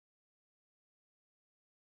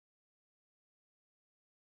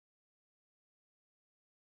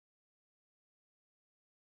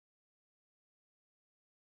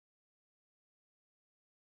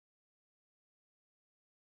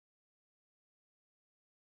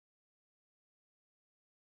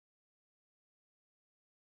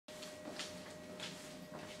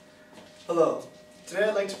Hello, today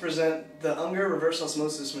I'd like to present the Unger reverse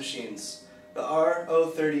osmosis machines, the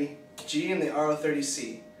RO30G and the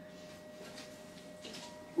RO30C.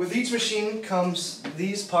 With each machine comes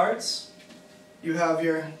these parts. You have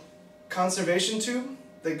your conservation tube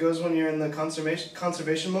that goes when you're in the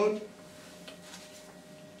conservation mode,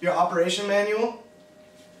 your operation manual.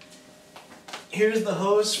 Here's the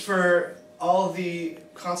hose for all of the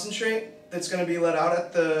concentrate that's going to be let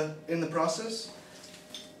out in the process.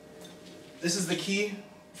 This is the key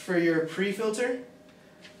for your pre-filter,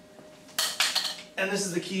 and this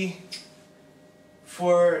is the key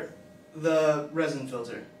for the resin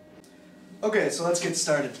filter. Okay, so let's get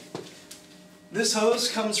started. This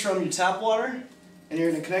hose comes from your tap water, and you're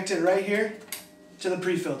going to connect it right here to the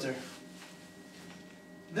pre-filter.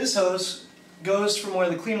 This hose goes from where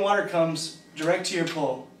the clean water comes direct to your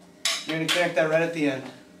pole. You're going to connect that right at the end.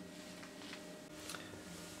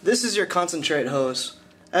 This is your concentrate hose.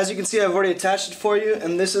 As you can see, I've already attached it for you,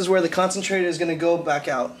 and this is where the concentrate is going to go back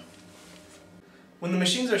out. When the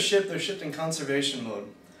machines are shipped, they're shipped in conservation mode.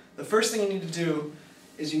 The first thing you need to do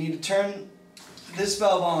is you need to turn this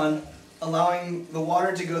valve on, allowing the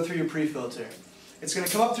water to go through your pre-filter. It's going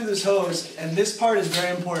to come up through this hose, and this part is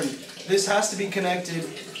very important. This has to be connected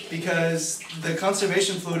because the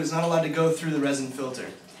conservation fluid is not allowed to go through the resin filter.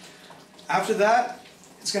 After that,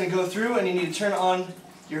 it's going to go through, and you need to turn on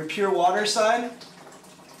your pure water side,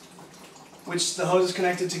 which the hose is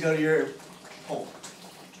connected to go to your hole.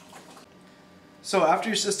 So after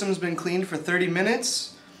your system's been cleaned for 30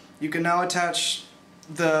 minutes, you can now attach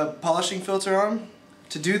the polishing filter arm.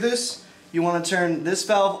 To do this, you want to turn this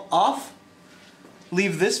valve off,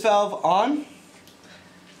 leave this valve on,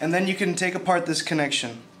 and then you can take apart this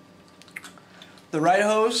connection. The right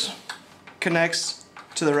hose connects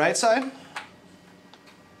to the right side.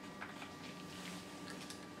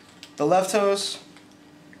 The left hose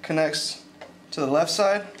connects to the left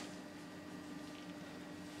side,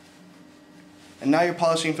 and now your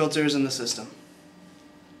polishing filter is in the system.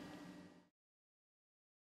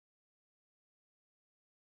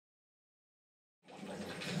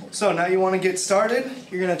 So now you want to get started.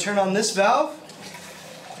 You're going to turn on this valve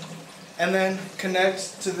and then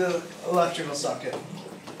connect to the electrical socket.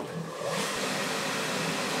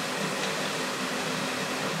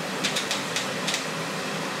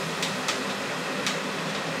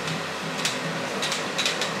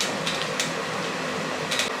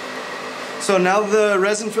 So now the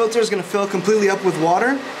resin filter is going to fill completely up with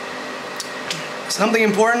water. Something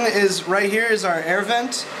important is right here is our air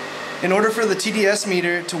vent. In order for the TDS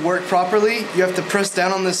meter to work properly, you have to press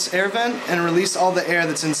down on this air vent and release all the air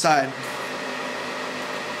that's inside.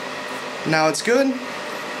 Now it's good,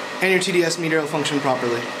 and your TDS meter will function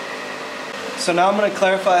properly. So now I'm going to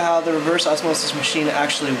clarify how the reverse osmosis machine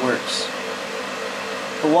actually works.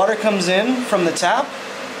 The water comes in from the tap,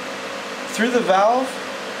 through the valve,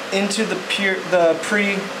 into the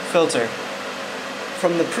pre-filter.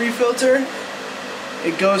 From the pre-filter,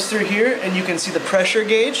 it goes through here, and you can see the pressure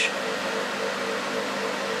gauge.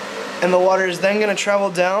 And the water is then going to travel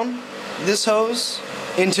down this hose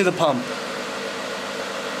into the pump.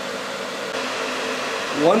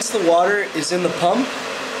 Once the water is in the pump,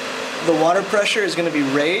 the water pressure is going to be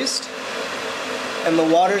raised, and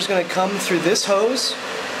the water is going to come through this hose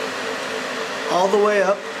all the way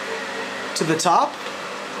up to the top,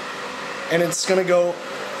 and it's going to go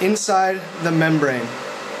inside the membrane.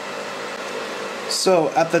 So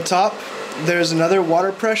at the top there's another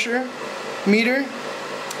water pressure meter,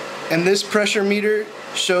 and this pressure meter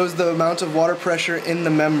shows the amount of water pressure in the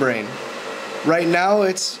membrane. Right now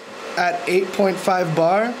it's at 8.5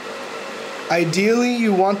 bar. Ideally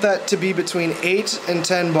you want that to be between 8 and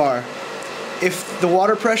 10 bar. If the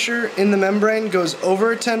water pressure in the membrane goes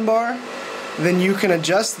over 10 bar, then you can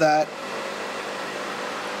adjust that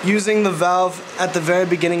using the valve at the very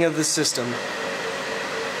beginning of the system.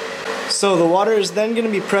 So the water is then going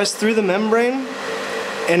to be pressed through the membrane,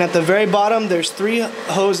 and at the very bottom there's 3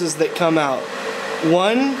 hoses that come out.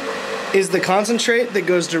 One is the concentrate that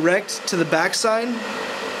goes direct to the backside.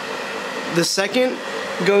 The second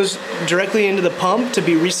goes directly into the pump to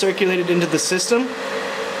be recirculated into the system.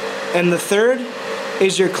 And the third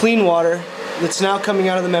is your clean water that's now coming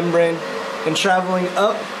out of the membrane and traveling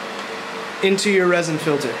up into your resin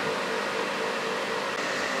filter.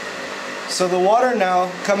 So the water now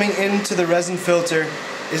coming into the resin filter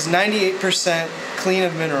is 98% clean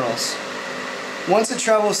of minerals. Once it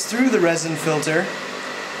travels through the resin filter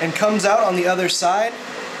and comes out on the other side,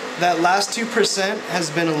 that last 2% has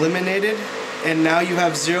been eliminated, and now you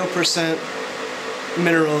have 0%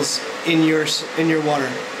 minerals in your water.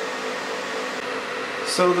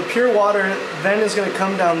 So the pure water then is going to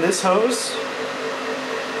come down this hose,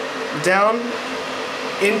 down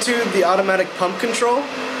into the automatic pump control,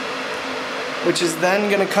 which is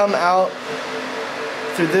then going to come out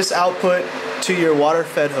through this output to your water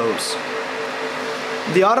fed hose.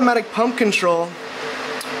 The automatic pump control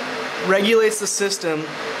regulates the system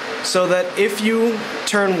so that if you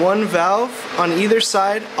turn one valve on either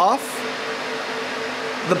side off,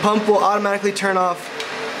 the pump will automatically turn off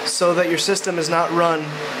so that your system is not run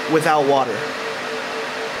without water.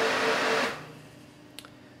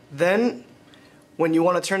 Then, when you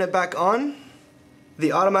want to turn it back on,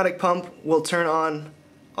 the automatic pump will turn on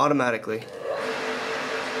automatically.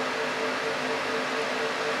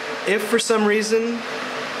 If for some reason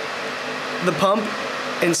the pump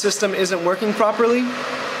and system isn't working properly,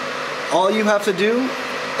 all you have to do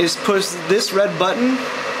is push this red button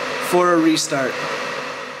for a restart.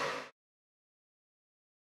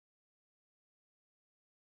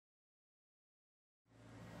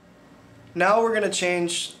 Now we're going to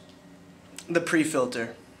change the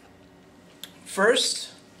pre-filter.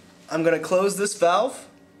 First, I'm going to close this valve.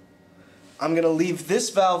 I'm going to leave this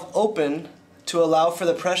valve open to allow for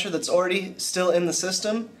the pressure that's already still in the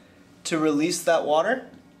system to release that water.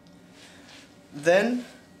 Then,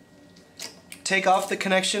 take off the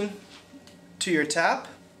connection to your tap.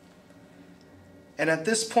 And at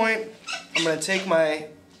this point, I'm going to take my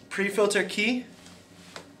pre-filter key,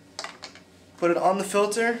 put it on the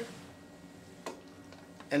filter,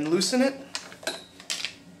 and loosen it,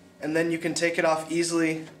 and then you can take it off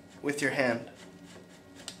easily with your hand.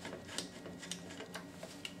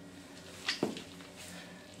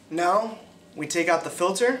 Now we take out the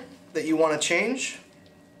filter that you want to change,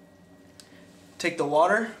 take the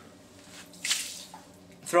water,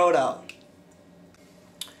 throw it out.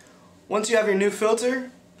 Once you have your new filter,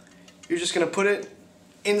 you're just going to put it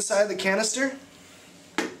inside the canister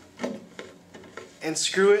and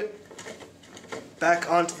screw it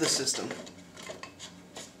back onto the system.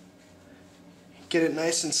 Get it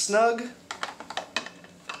nice and snug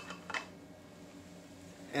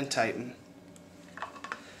and tighten.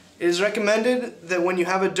 It is recommended that when you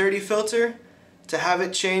have a dirty filter to have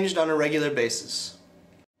it changed on a regular basis.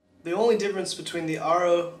 The only difference between the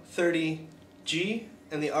RO30G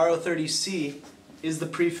and the RO30C is the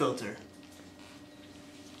pre-filter.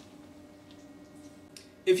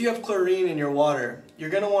 If you have chlorine in your water,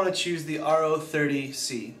 you're going to want to choose the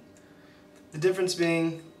RO30C. The difference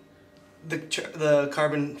being the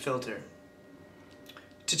carbon filter.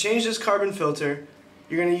 To change this carbon filter,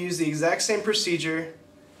 you're going to use the exact same procedure.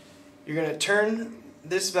 You're going to turn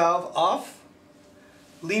this valve off,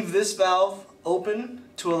 leave this valve open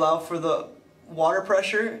to allow for the water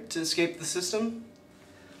pressure to escape the system,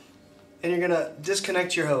 and you're going to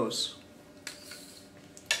disconnect your hose.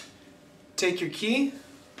 Take your key,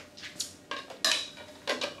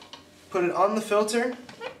 put it on the filter,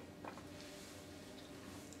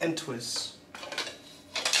 and twist.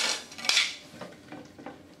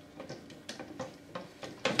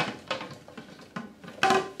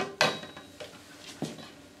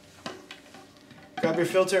 Grab your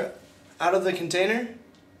filter out of the container.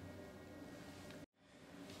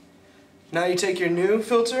 Now you take your new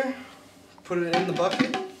filter, put it in the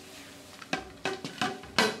bucket,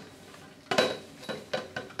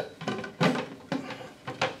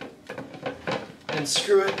 and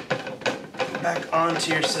screw it back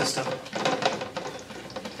onto your system.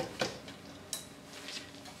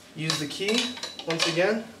 Use the key once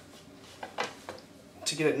again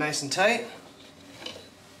to get it nice and tight,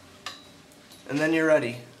 and then you're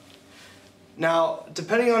ready. Now,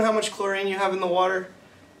 depending on how much chlorine you have in the water,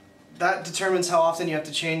 that determines how often you have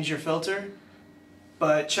to change your filter,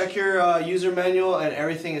 but check your user manual and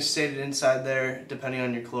everything is stated inside there depending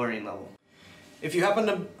on your chlorine level. If you happen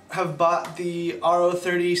to have bought the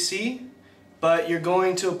RO30C, but you're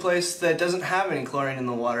going to a place that doesn't have any chlorine in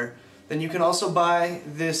the water, then you can also buy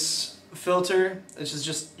this filter, which is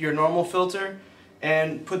just your normal filter,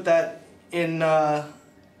 and put that in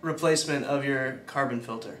replacement of your carbon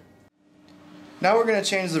filter. Now we're going to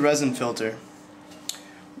change the resin filter.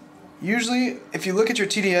 Usually, if you look at your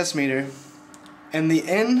TDS meter, and the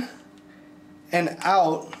in and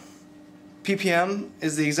out ppm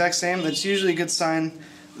is the exact same, that's usually a good sign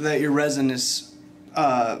that your resin is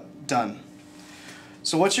done.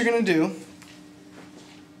 So what you're going to do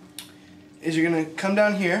is you're going to come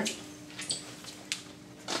down here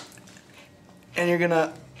and you're going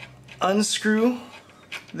to unscrew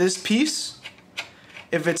this piece.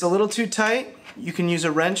 If it's a little too tight, you can use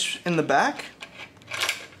a wrench in the back.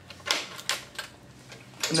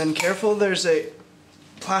 And then careful, there's a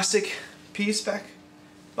plastic piece back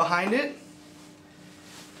behind it.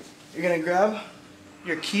 you're going to grab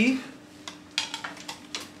your key,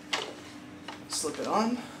 slip it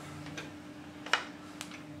on,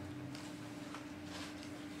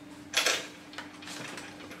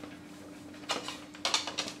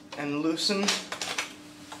 and loosen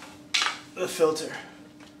the filter.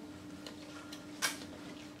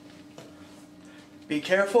 Be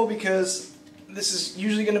careful because this is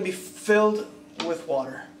usually going to be filled with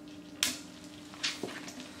water.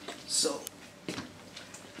 So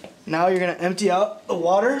now you're going to empty out the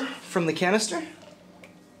water from the canister.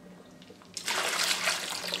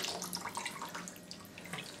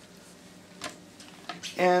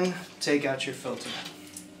 And take out your filter.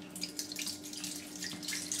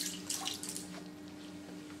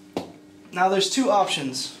 Now there's two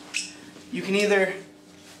options. You can either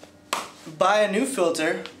buy a new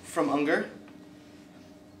filter from Unger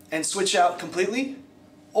and switch out completely,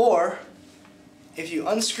 or if you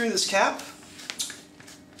unscrew this cap,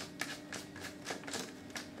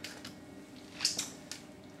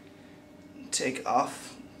 take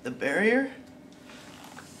off the barrier,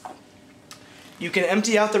 you can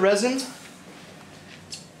empty out the resin.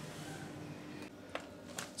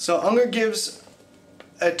 So Unger gives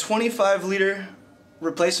a 25-liter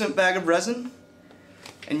replacement bag of resin,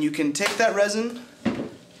 and you can take that resin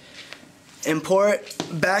and pour it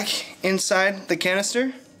back inside the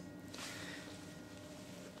canister.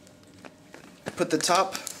 Put the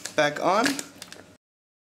top back on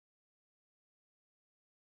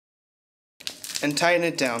and tighten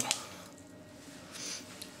it down.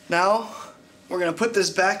 Now we're going to put this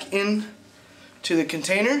back in to the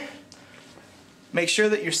container. Make sure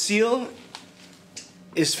that your seal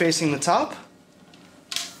is facing the top.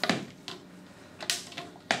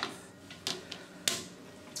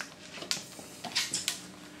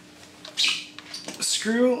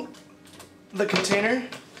 Screw the container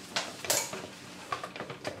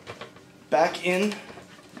back in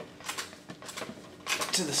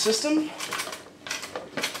to the system.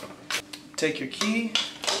 Take your key,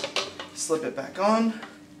 slip it back on,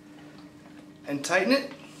 and tighten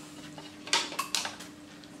it.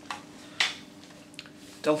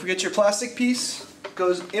 Don't forget your plastic piece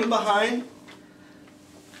goes in behind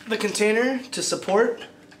the container to support.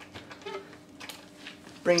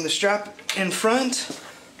 Bring the strap in front,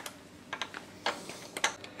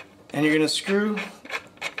 and you're going to screw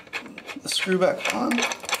the screw back on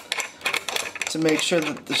to make sure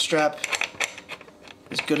that the strap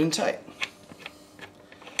is good and tight.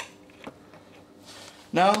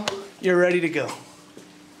 Now you're ready to go.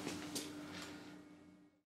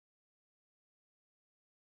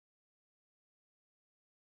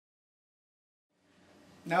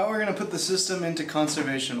 Now we're going to put the system into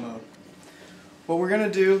conservation mode. What we're going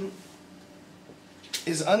to do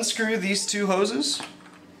is unscrew these two hoses,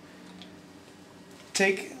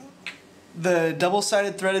 take the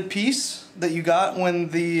double-sided threaded piece that you got when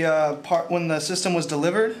the system was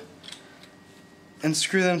delivered, and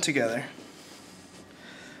screw them together.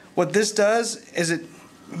 What this does is it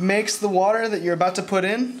makes the water that you're about to put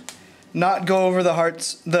in not go over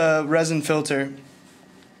the resin filter,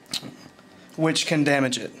 which can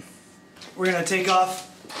damage it. We're going to take off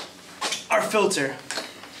our filter.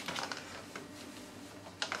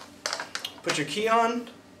 Put your key on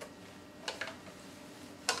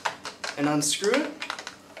and unscrew it.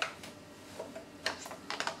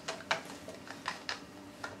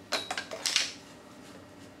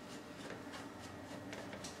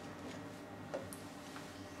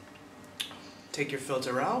 Take your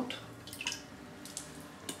filter out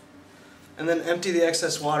and then empty the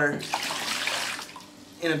excess water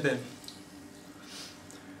in a bin.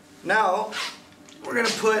 Now we're going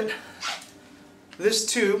to put this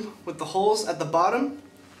tube with the holes at the bottom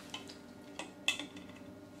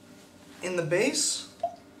in the base,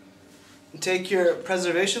 and take your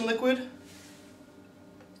preservation liquid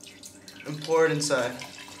and pour it inside.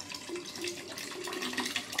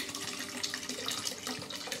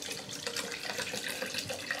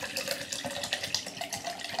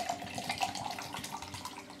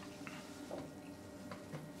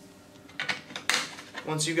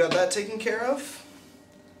 Once you got that taken care of,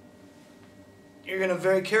 you're going to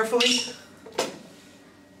very carefully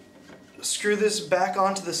screw this back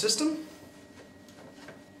onto the system,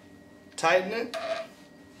 tighten it,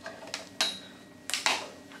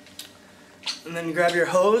 and then grab your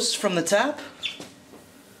hose from the tap,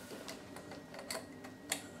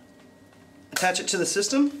 attach it to the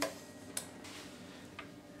system,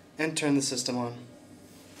 and turn the system on.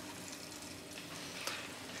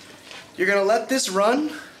 You're going to let this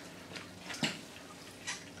run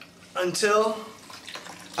until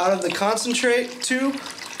out of the concentrate tube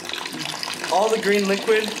all the green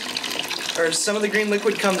liquid or some of the green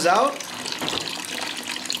liquid comes out.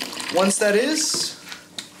 Once that is,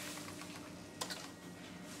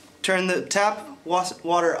 turn the tap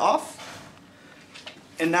water off,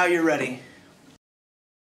 and now you're ready.